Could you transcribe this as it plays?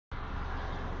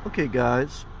Okay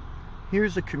guys,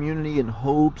 here's a community in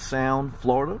Hobe Sound,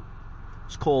 Florida.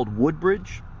 It's called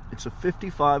Woodbridge. It's a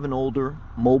 55 and older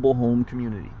mobile home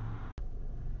community.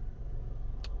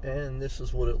 And this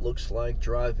is what it looks like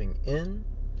driving in.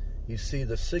 You see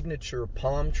the signature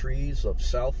palm trees of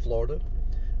South Florida.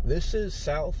 This is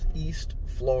Southeast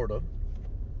Florida.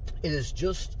 It is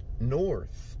just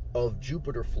north of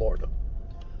Jupiter, Florida.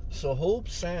 So Hobe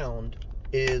Sound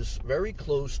is very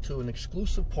close to an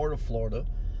exclusive part of Florida,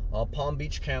 Palm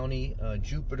Beach County,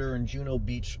 Jupiter and Juno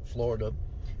Beach, Florida.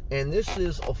 And this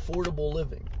is affordable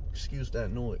living. Excuse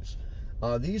that noise.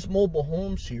 These mobile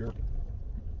homes here,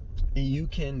 you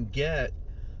can get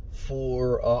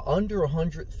for under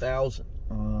 $100,000,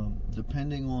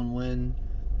 depending on when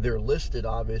they're listed.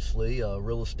 Obviously,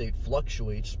 real estate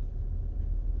fluctuates.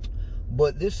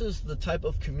 But this is the type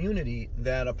of community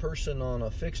that a person on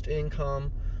a fixed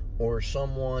income or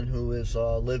someone who is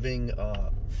living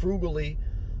frugally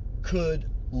could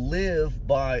live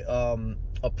by a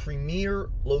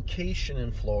premier location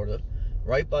in Florida,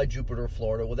 right by Jupiter,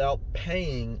 Florida, without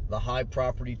paying the high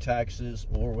property taxes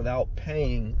or without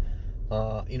paying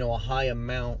a high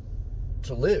amount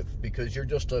to live, because you're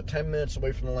just 10 minutes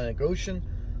away from the Atlantic Ocean,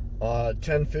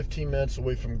 10-15 minutes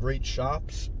away from great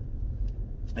shops,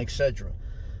 etc.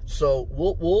 So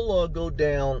we'll go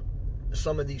down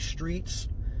some of these streets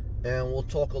and we'll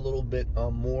talk a little bit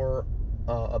more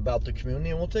about the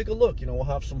community, and we'll take a look. We'll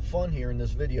have some fun here in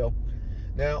this video.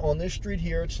 Now on this street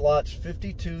here, it's lots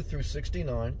 52 through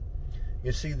 69.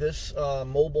 You see this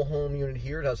mobile home unit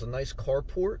here. It has a nice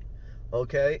carport,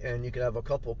 okay, and you can have a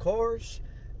couple cars,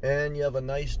 and you have a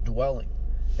nice dwelling,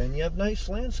 and you have nice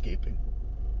landscaping.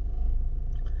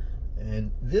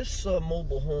 And this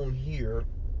mobile home here,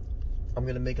 I'm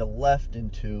going to make a left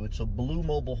into. It's a blue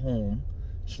mobile home.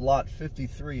 It's lot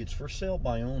 53. It's for sale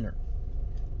by owner.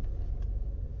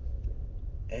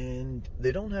 And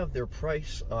they don't have their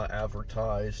price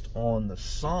advertised on the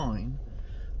sign,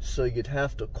 so you'd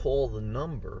have to call the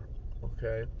number,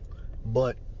 okay?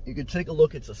 But you could take a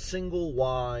look. It's a single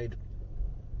wide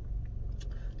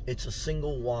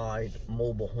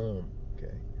mobile home,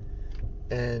 okay?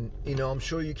 And I'm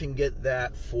sure you can get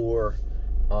that for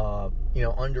under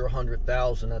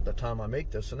 $100,000 at the time I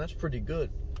make this, and that's pretty good.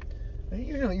 And,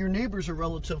 your neighbors are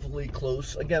relatively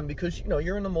close, again, because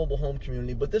you're in a mobile home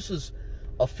community, but this is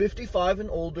a 55 and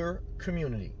older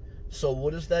community. So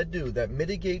what does that do? That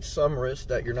mitigates some risk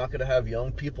that you're not going to have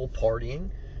young people partying.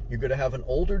 You're going to have an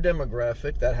older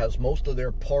demographic that has most of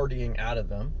their partying out of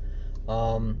them,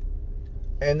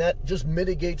 and that just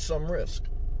mitigates some risk.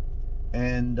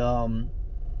 And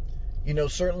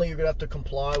certainly you're going to have to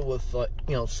comply with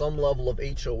some level of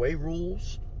HOA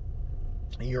rules.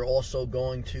 You're also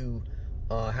going to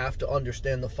have to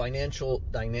understand the financial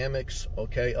dynamics,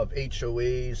 okay, of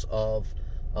HOAs, of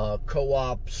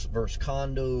co-ops versus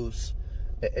condos,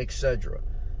 etc.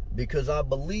 Because I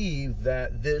believe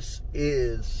that this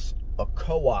is a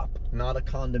co-op, not a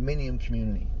condominium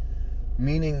community.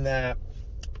 Meaning that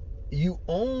you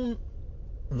own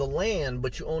the land,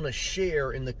 but you own a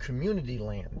share in the community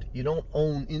land. You don't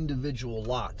own individual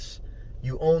lots.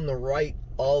 You own the right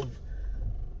of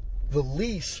the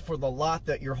lease for the lot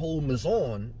that your home is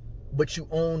on, but you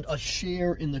own a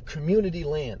share in the community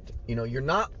land. You're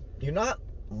not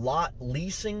lot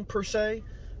leasing per se,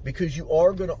 because you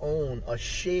are going to own a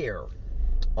share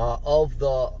of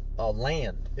the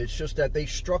land. It's just that they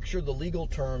structure the legal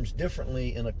terms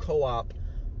differently in a co-op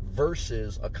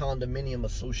versus a condominium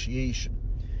association.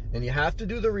 And you have to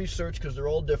do the research because they're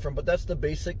all different, but that's the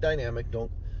basic dynamic.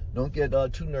 Don't get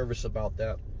too nervous about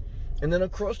that. And then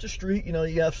across the street,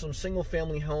 you have some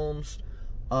single-family homes,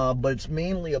 but it's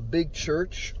mainly a big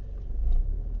church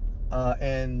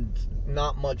and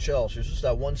not much else. There's just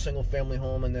that one single-family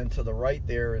home, and then to the right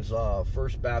there is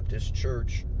First Baptist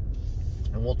Church.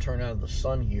 And we'll turn out of the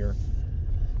sun here.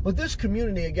 But this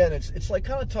community, again, it's like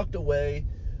kind of tucked away.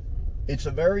 It's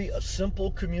a very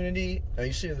simple community.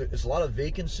 You see there's a lot of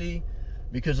vacancy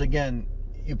because, again,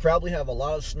 you probably have a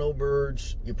lot of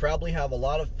snowbirds. You probably have a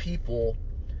lot of people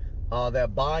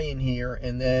that buy in here,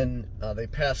 and then they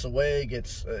pass away,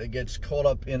 gets caught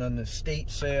up in an estate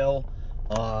sale,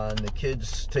 and the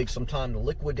kids take some time to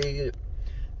liquidate it.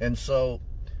 And so,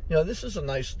 this is a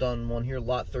nice done one here,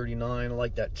 lot 39. I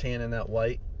like that tan and that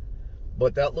white,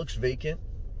 but that looks vacant.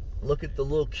 Look at the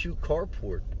little cute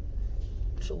carport.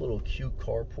 It's a little cute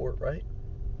carport, right?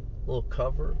 Little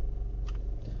cover.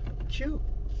 Cute.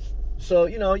 So,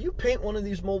 you paint one of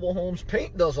these mobile homes.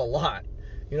 Paint does a lot.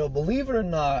 Believe it or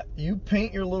not, you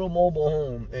paint your little mobile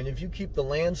home, and if you keep the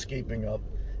landscaping up,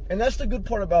 and that's the good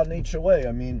part about an HOA.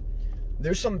 I mean,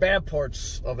 there's some bad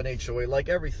parts of an HOA, like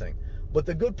everything. But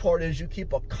the good part is you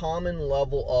keep a common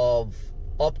level of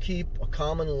upkeep, a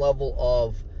common level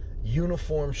of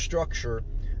uniform structure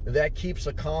that keeps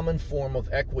a common form of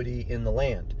equity in the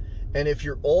land. And if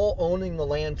you're all owning the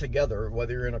land together,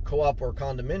 whether you're in a co-op or a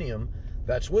condominium,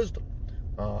 that's wisdom.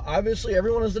 Obviously,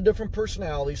 everyone has a different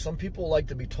personality. Some people like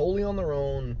to be totally on their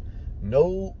own,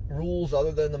 no rules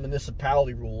other than the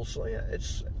municipality rules. So yeah,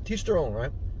 it's teach their own,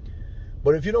 right?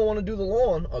 But if you don't want to do the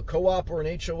lawn, a co-op or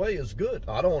an HOA is good.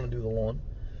 I don't want to do the lawn.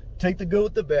 Take the good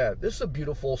with the bad. This is a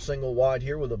beautiful single wide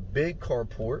here with a big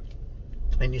carport.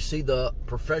 And you see the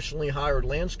professionally hired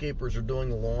landscapers are doing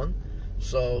the lawn.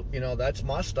 So, you know, that's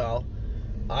my style.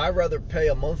 I'd rather pay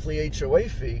a monthly HOA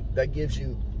fee that gives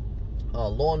you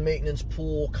lawn maintenance,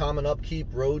 pool, common upkeep,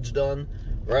 roads done,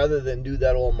 rather than do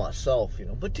that all myself, you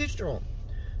know. But teach their own.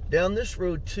 Down this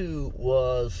road, too,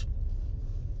 was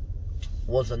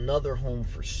another home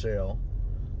for sale.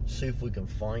 See if we can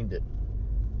find it.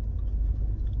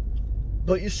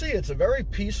 But you see, it's a very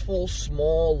peaceful,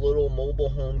 small, little mobile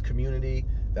home community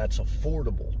that's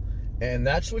affordable. And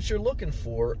that's what you're looking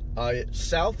for.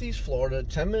 Southeast Florida,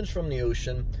 10 minutes from the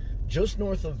ocean, just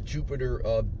north of Jupiter,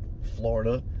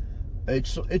 Florida.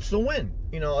 It's the win.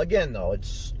 You know, again, though,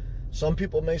 some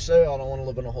people may say, I don't want to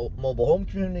live in a mobile home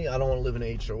community. I don't want to live in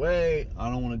an HOA. I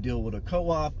don't want to deal with a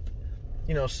co-op.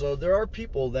 You know, so there are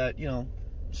people that, you know,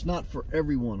 it's not for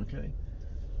everyone, okay?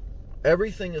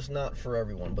 Everything is not for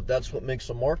everyone, but that's what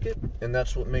makes a market, and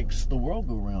that's what makes the world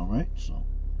go round, right? So,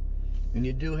 and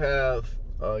you do have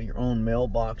your own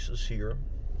mailboxes here.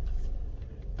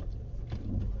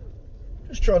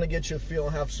 Just trying to get you a feel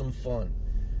and have some fun.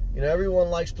 You know, everyone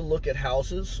likes to look at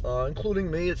houses, including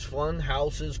me. It's fun.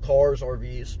 Houses, cars,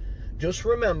 RVs. Just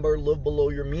remember, live below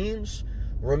your means.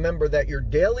 Remember that your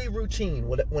daily routine,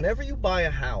 whenever you buy a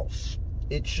house,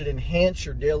 it should enhance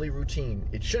your daily routine.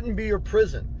 It shouldn't be your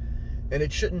prison, and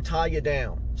it shouldn't tie you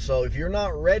down. So if you're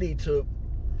not ready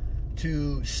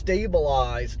to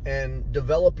stabilize and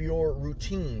develop your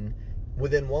routine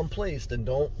within one place, then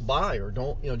don't buy, or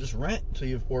don't, you know, just rent till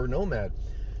you, or nomad.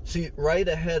 See, right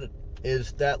ahead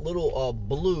is that little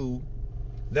blue.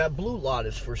 That blue lot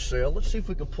is for sale. Let's see if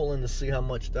we can pull in to see how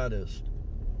much that is.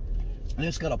 And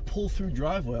it's got a pull-through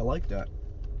driveway. I like that.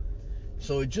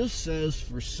 So it just says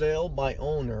for sale by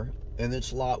owner, and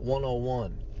it's lot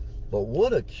 101. But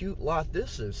what a cute lot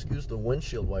this is. Excuse the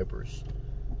windshield wipers.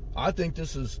 I think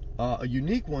this is a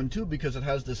unique one too, because it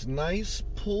has this nice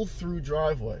pull-through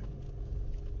driveway.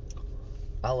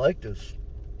 I like this.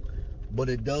 But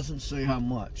it doesn't say how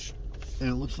much. And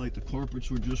it looks like the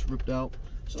carpets were just ripped out.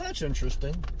 So that's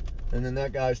interesting. And then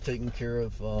that guy's taking care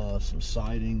of some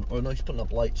siding. Or no, he's putting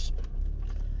up lights.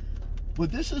 But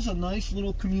this is a nice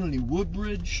little community.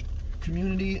 Woodbridge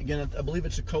community. Again, I believe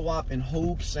it's a co-op in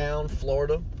Hobe Sound,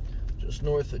 Florida. Just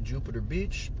north of Jupiter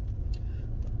Beach.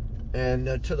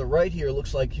 And to the right here,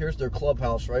 looks like here's their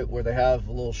clubhouse, right? Where they have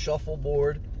a little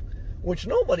shuffleboard. Which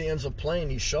nobody ends up playing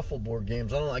these shuffleboard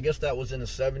games. I don't know. I guess that was in the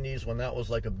 70s when that was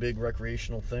like a big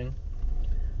recreational thing.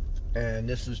 And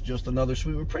this is just another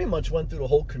suite. We pretty much went through the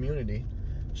whole community.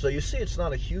 So you see, it's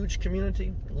not a huge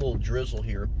community. A little drizzle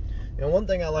here. And one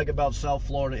thing I like about South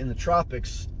Florida, in the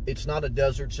tropics, it's not a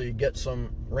desert, so you get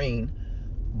some rain.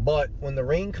 But when the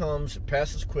rain comes, it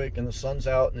passes quick, and the sun's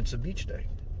out, and it's a beach day.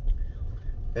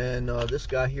 And this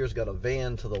guy here's got a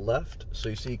van to the left. So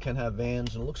you see, you can have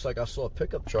vans, and it looks like I saw a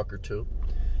pickup truck or two.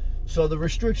 So the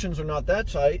restrictions are not that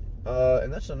tight,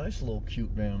 and that's a nice little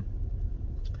cute van.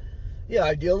 Yeah,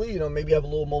 ideally, you know, maybe have a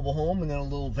little mobile home and then a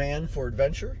little van for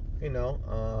adventure, you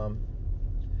know.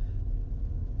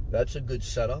 That's a good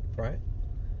setup, right?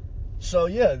 So,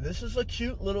 yeah, this is a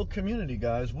cute little community,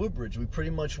 guys. Woodbridge. We pretty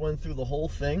much went through the whole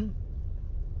thing.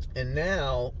 And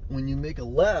now, when you make a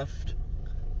left,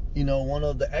 you know, one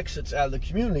of the exits out of the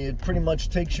community, it pretty much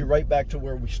takes you right back to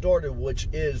where we started, which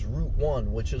is Route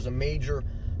 1, which is a major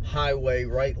highway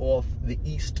right off the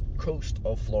east coast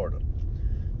of Florida.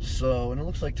 So, and it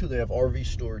looks like, too, they have RV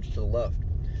storage to the left.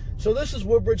 So this is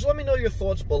Woodbridge. Let me know your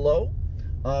thoughts below.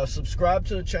 Subscribe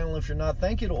to the channel if you're not.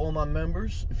 Thank you to all my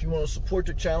members. If you want to support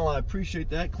the channel, I appreciate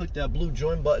that. Click that blue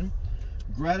join button.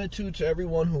 Gratitude to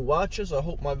everyone who watches. I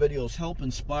hope my videos help,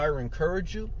 inspire,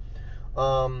 encourage you.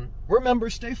 Remember,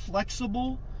 stay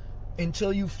flexible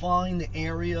until you find the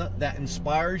area that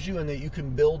inspires you and that you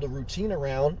can build a routine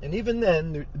around. And even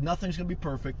then, nothing's going to be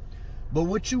perfect. But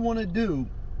what you want to do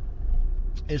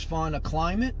is find a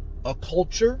climate, a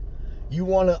culture. You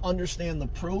want to understand the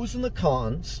pros and the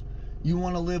cons. You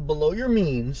want to live below your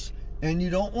means, and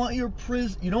you don't want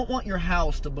your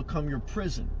house to become your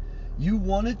prison. You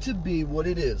want it to be what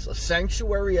it is, a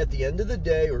sanctuary at the end of the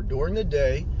day or during the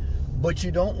day, but you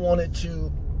don't want it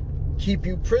to keep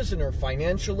you prisoner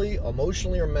financially,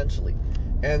 emotionally, or mentally.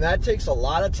 And that takes a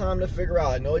lot of time to figure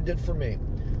out. I know it did for me.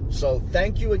 So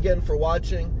thank you again for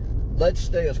watching. Let's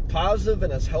stay as positive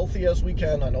and as healthy as we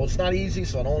can. I know it's not easy,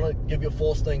 so I don't want to give you a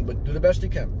false thing, but do the best you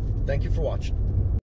can. Thank you for watching.